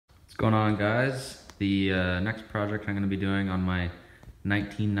Going on, guys? The next project I'm going to be doing on my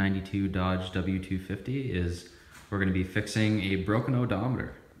 1992 Dodge W250 is we're going to be fixing a broken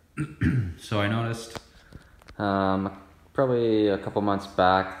odometer. So I noticed probably a couple months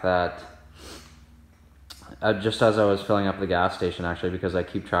back that just as I was filling up the gas station, actually, because I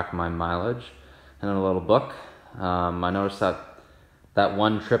keep track of my mileage in a little book, I noticed that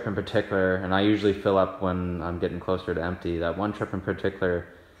one trip in particular, and I usually fill up when I'm getting closer to empty, that one trip in particular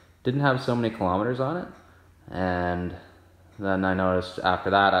didn't have so many kilometers on it. And then I noticed after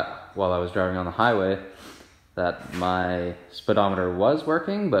that, while I was driving on the highway, that my speedometer was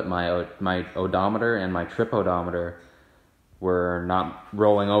working, but my odometer and my trip odometer were not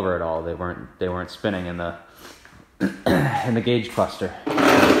rolling over at all. They weren't spinning in the in the gauge cluster.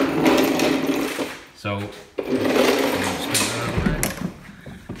 So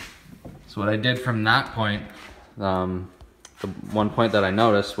what I did from that point, the one point that I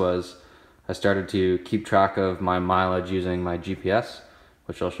noticed was I started to keep track of my mileage using my GPS,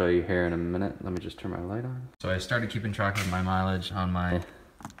 which I'll show you here in a minute. Let me just turn my light on. So I started keeping track of my mileage on my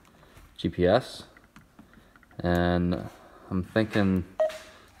GPS, and I'm thinking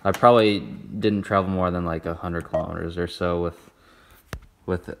I probably didn't travel more than like 100 kilometers or so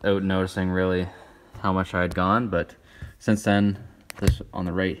without noticing really how much I had gone. But since then, this on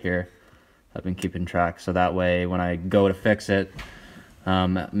the right here, I've been keeping track, so that way when I go to fix it,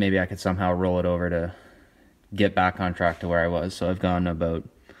 maybe I could somehow roll it over to get back on track to where I was. So I've gone about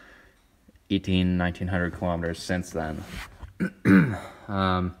 1900 kilometers since then.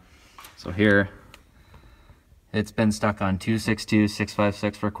 So here, it's been stuck on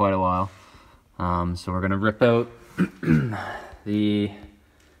 262,656 for quite a while. So we're gonna rip out the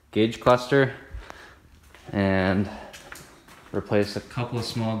gauge cluster and replace a couple of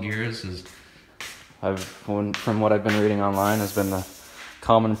small gears, as from what I've been reading online, has been the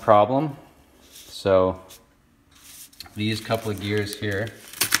common problem. So these couple of gears here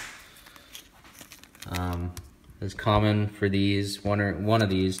is common for these one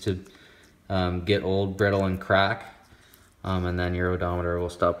of these to get old, brittle, and crack, and then your odometer will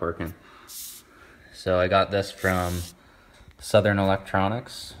stop working. So I got this from Southern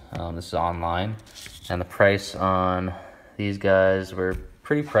Electronics. This is online, and the price on these guys were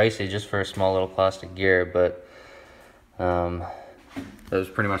pretty pricey just for a small little plastic gear, but that was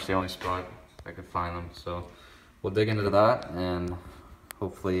pretty much the only spot I could find them. So we'll dig into that, and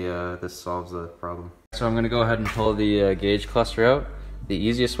hopefully this solves the problem. So I'm going to go ahead and pull the gauge cluster out. The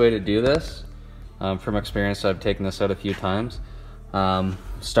easiest way to do this, from experience, I've taken this out a few times.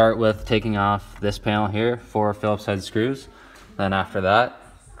 Start with taking off this panel here, 4 Phillips head screws. Then after that,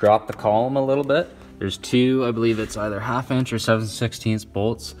 drop the column a little bit. There's 2, I believe it's either 1/2 inch or 7/16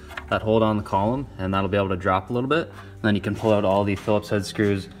 bolts that hold on the column, and that'll be able to drop a little bit. And then you can pull out all the Phillips head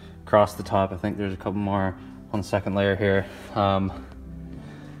screws across the top. I think there's a couple more on the second layer here.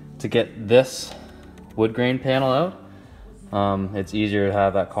 To get this wood grain panel out, it's easier to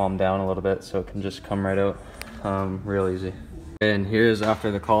have that column down a little bit, so it can just come right out real easy. And here's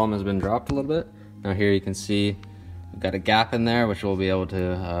after the column has been dropped a little bit. Now here you can see we've got a gap in there, which will be able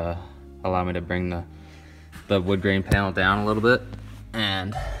to allow me to bring the wood grain panel down a little bit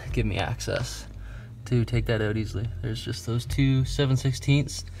and give me access to take that out easily. There's just those 2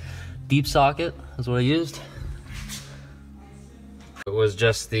 7/16 deep socket is what I used. It was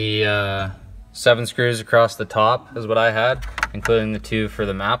just the 7 screws across the top is what I had, including the 2 for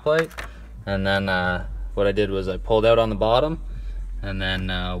the map light. And then what I did was I pulled out on the bottom and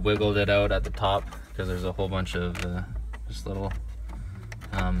then wiggled it out at the top, because there's a whole bunch of just little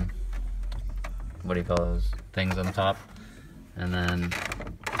what do you call those things on the top, and then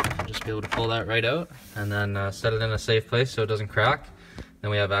I'll just be able to pull that right out and then set it in a safe place so it doesn't crack.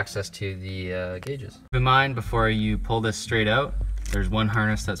 Then we have access to the gauges. Keep in mind, before you pull this straight out, there's one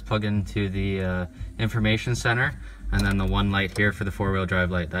harness that's plugged into the information center, and then the one light here for the 4-wheel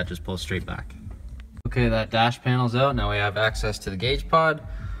drive light that just pulls straight back. Okay, that dash panel's out. Now we have access to the gauge pod.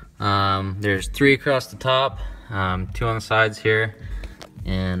 There's 3 across the top, 2 on the sides here,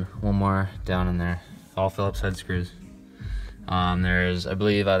 and 1 more down in there. All Phillips head screws. There's, I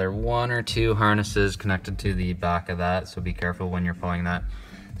believe, either 1 or 2 harnesses connected to the back of that, so be careful when you're pulling that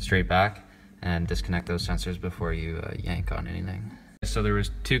straight back, and disconnect those sensors before you yank on anything. So there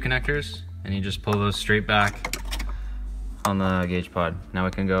was 2 connectors, and you just pull those straight back on the gauge pod. Now we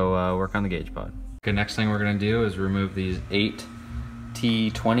can go work on the gauge pod. Okay, next thing we're gonna do is remove these 8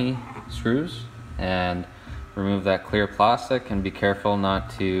 T20 screws and remove that clear plastic, and be careful not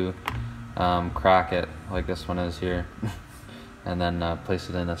to crack it like this one is here. And then place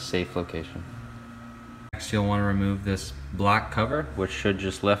it in a safe location. Next, you'll want to remove this black cover, which should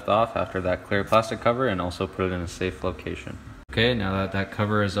just lift off after that clear plastic cover, and also put it in a safe location. Okay, now that that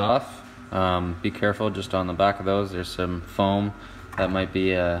cover is off, be careful just on the back of those. There's some foam that might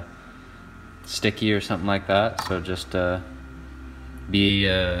be sticky or something like that, so just be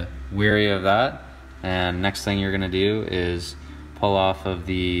wary of that. And next thing you're going to do is pull off of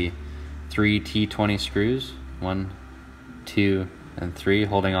the 3 T20 screws, 1, 2, and 3,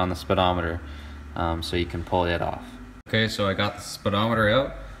 holding on the speedometer, so you can pull it off. Okay, so I got the speedometer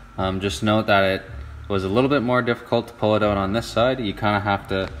out. Just note that it was a little bit more difficult to pull it out on this side. You kind of have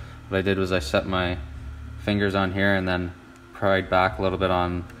to, what I did was I set my fingers on here and then pried back a little bit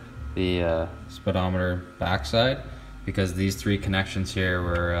on the speedometer backside, because these 3 connections here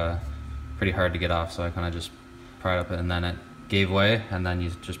were pretty hard to get off, so I kind of just pried up it and then it gave way, and then you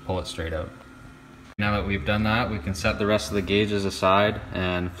just pull it straight out. Now that we've done that, we can set the rest of the gauges aside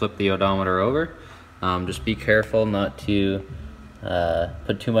and flip the odometer over. Just be careful not to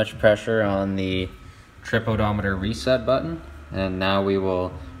put too much pressure on the trip odometer reset button. And now we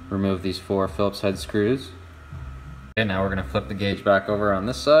will remove these 4 Phillips head screws. Okay, now we're going to flip the gauge back over on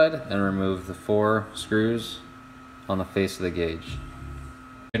this side and remove the 4 screws on the face of the gauge.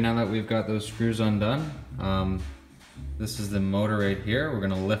 Okay, now that we've got those screws undone, this is the motor right here. We're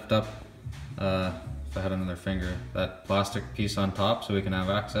going to lift up, if I had another finger, that plastic piece on top, so we can have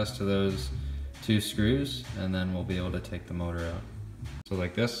access to those 2 screws, and then we'll be able to take the motor out. So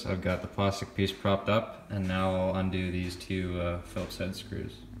like this, I've got the plastic piece propped up, and now I'll undo these 2 Phillips head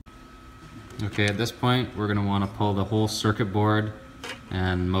screws. Okay, at this point, we're going to want to pull the whole circuit board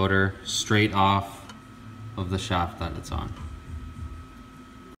and motor straight off of the shaft that it's on.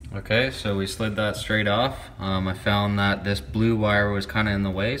 Okay, so we slid that straight off. I found that this blue wire was kind of in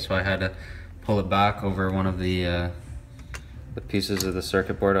the way, so I had to pull it back over one of the pieces of the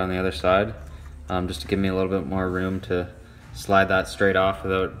circuit board on the other side, just to give me a little bit more room to slide that straight off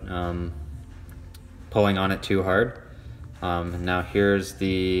without pulling on it too hard. Now here's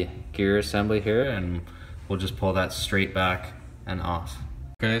the gear assembly here, and we'll just pull that straight back and off.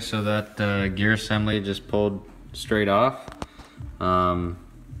 Okay, so that gear assembly just pulled straight off.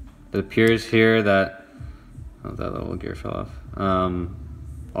 It appears here that, oh, that little gear fell off.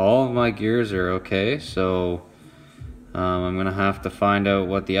 All of my gears are okay, so I'm gonna have to find out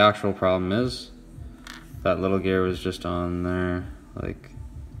what the actual problem is. That little gear was just on there, like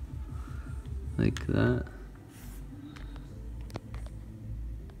that.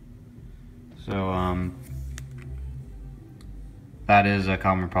 So that is a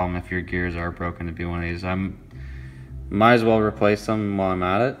common problem if your gears are broken to be one of these. Might as well replace them while I'm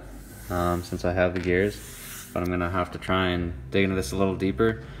at it, since I have the gears, but I'm gonna have to try and dig into this a little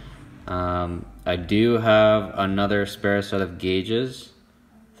deeper. I do have another spare set of gauges,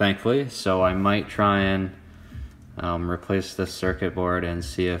 thankfully, so I might try and replace this circuit board and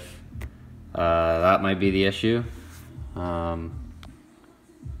see if that might be the issue. We'll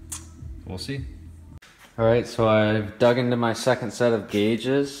see. Alright, so I've dug into my second set of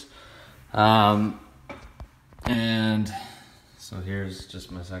gauges, and so here's just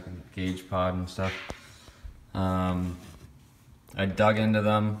my second gauge pod and stuff. I dug into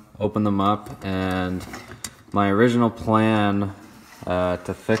them, opened them up, and my original plan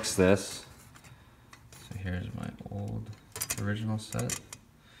to fix this, so here's my old original set.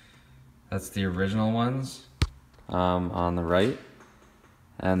 That's the original ones on the right,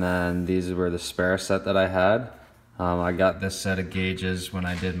 and then these were the spare set that I had. I got this set of gauges when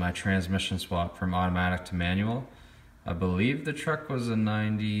I did my transmission swap from automatic to manual. I believe the truck was a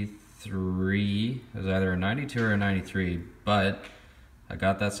 93, it was either a 92 or a 93, but I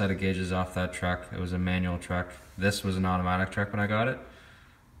got that set of gauges off that truck. It was a manual truck. This was an automatic truck when I got it.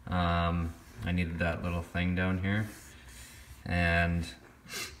 I needed that little thing down here. And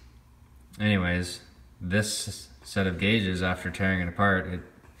anyways, this set of gauges, after tearing it apart, it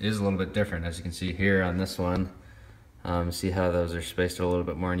is a little bit different. As you can see here on this one, see how those are spaced a little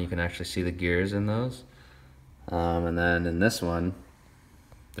bit more, and you can actually see the gears in those. And then in this one,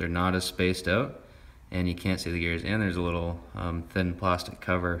 they're not as spaced out, and you can't see the gears, and there's a little thin plastic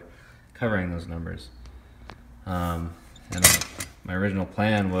cover covering those numbers. And my original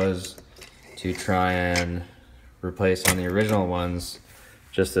plan was to try and replace on the original ones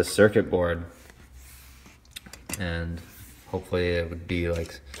just this circuit board, and hopefully it would be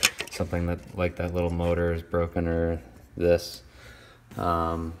like something that, like that little motor is broken or this.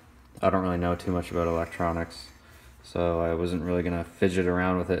 I don't really know too much about electronics, so I wasn't really gonna fidget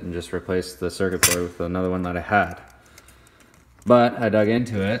around with it and just replace the circuit board with another one that I had. But I dug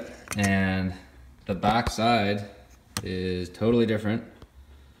into it, and the back side is totally different.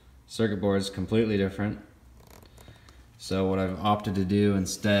 Circuit board is completely different. So what I've opted to do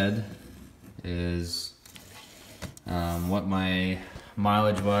instead is what my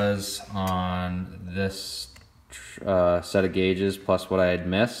mileage was on this set of gauges plus what I had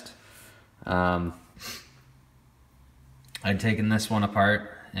missed. I'd taken this one apart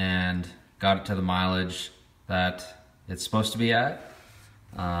and got it to the mileage that it's supposed to be at.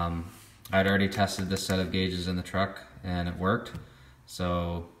 I'd already tested this set of gauges in the truck and it worked,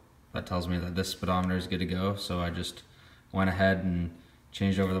 so that tells me that this speedometer is good to go. So I just went ahead and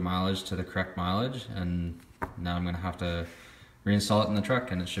changed over the mileage to the correct mileage, and now I'm gonna have to reinstall it in the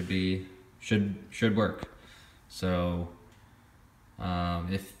truck, and it should work. So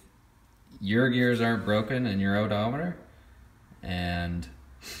if your gears aren't broken in your odometer and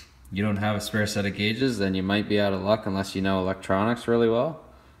you don't have a spare set of gauges, then you might be out of luck unless you know electronics really well.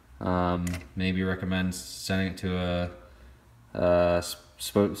 Maybe recommend sending it to a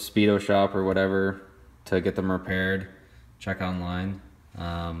speedo shop or whatever to get them repaired. Check online.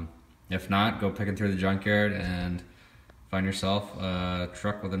 If not, go picking through the junkyard and find yourself a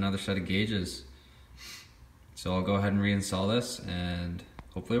truck with another set of gauges. So I'll go ahead and reinstall this and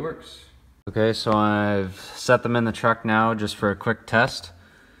hopefully it works. Okay, so I've set them in the truck now just for a quick test.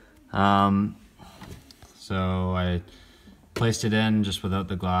 So I placed it in just without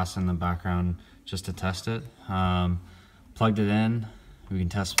the glass in the background just to test it. Plugged it in. We can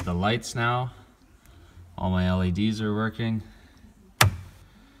test the lights now. All my LEDs are working.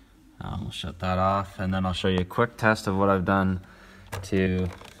 We'll shut that off, and then I'll show you a quick test of what I've done to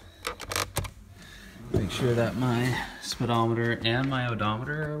make sure that my speedometer and my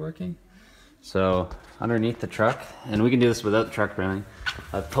odometer are working. So underneath the truck, and we can do this without the truck running,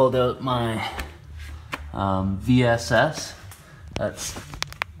 I've pulled out my VSS.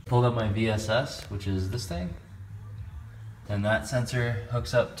 Pulled out my VSS, which is this thing. And that sensor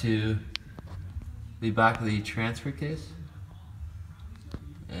hooks up to the back of the transfer case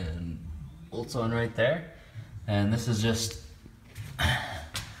and bolts on right there. And this is just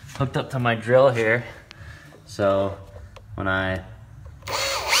hooked up to my drill here. So when I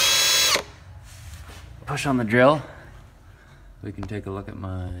push on the drill, we can take a look at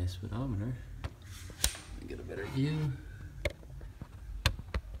my speedometer and get a better view.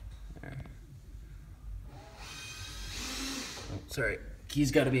 There. Oh, sorry, key's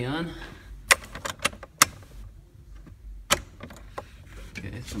got to be on.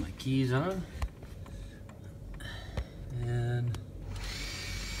 Okay, so my key's on, and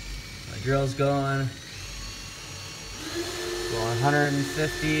my drill's going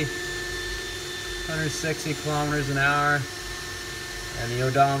 150, 160 kilometers an hour, and the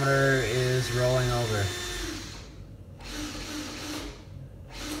odometer is rolling over.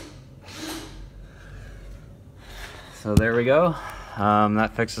 So there we go.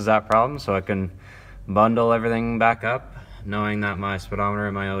 That fixes that problem, so I can bundle everything back up, knowing that my speedometer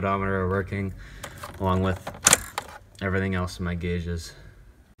and my odometer are working, along with everything else in my gauges.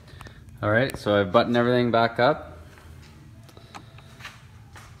 Alright, so I've buttoned everything back up.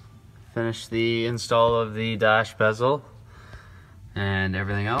 Finished the install of the dash bezel and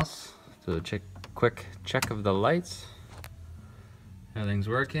everything else. So quick check of the lights. Everything's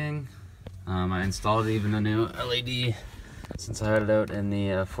working. I installed even a new LED since I had it out in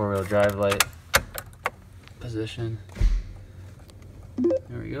the four-wheel drive light position.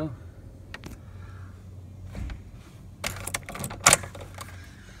 There we go.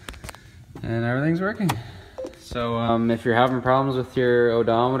 And everything's working. So if you're having problems with your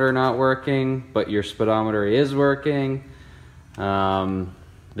odometer not working, but your speedometer is working,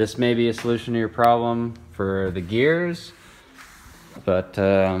 this may be a solution to your problem for the gears. But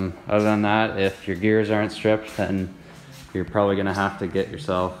other than that, if your gears aren't stripped, then you're probably going to have to get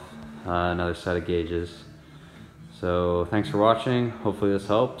yourself another set of gauges. So thanks for watching. Hopefully this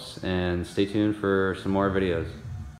helps, and stay tuned for some more videos.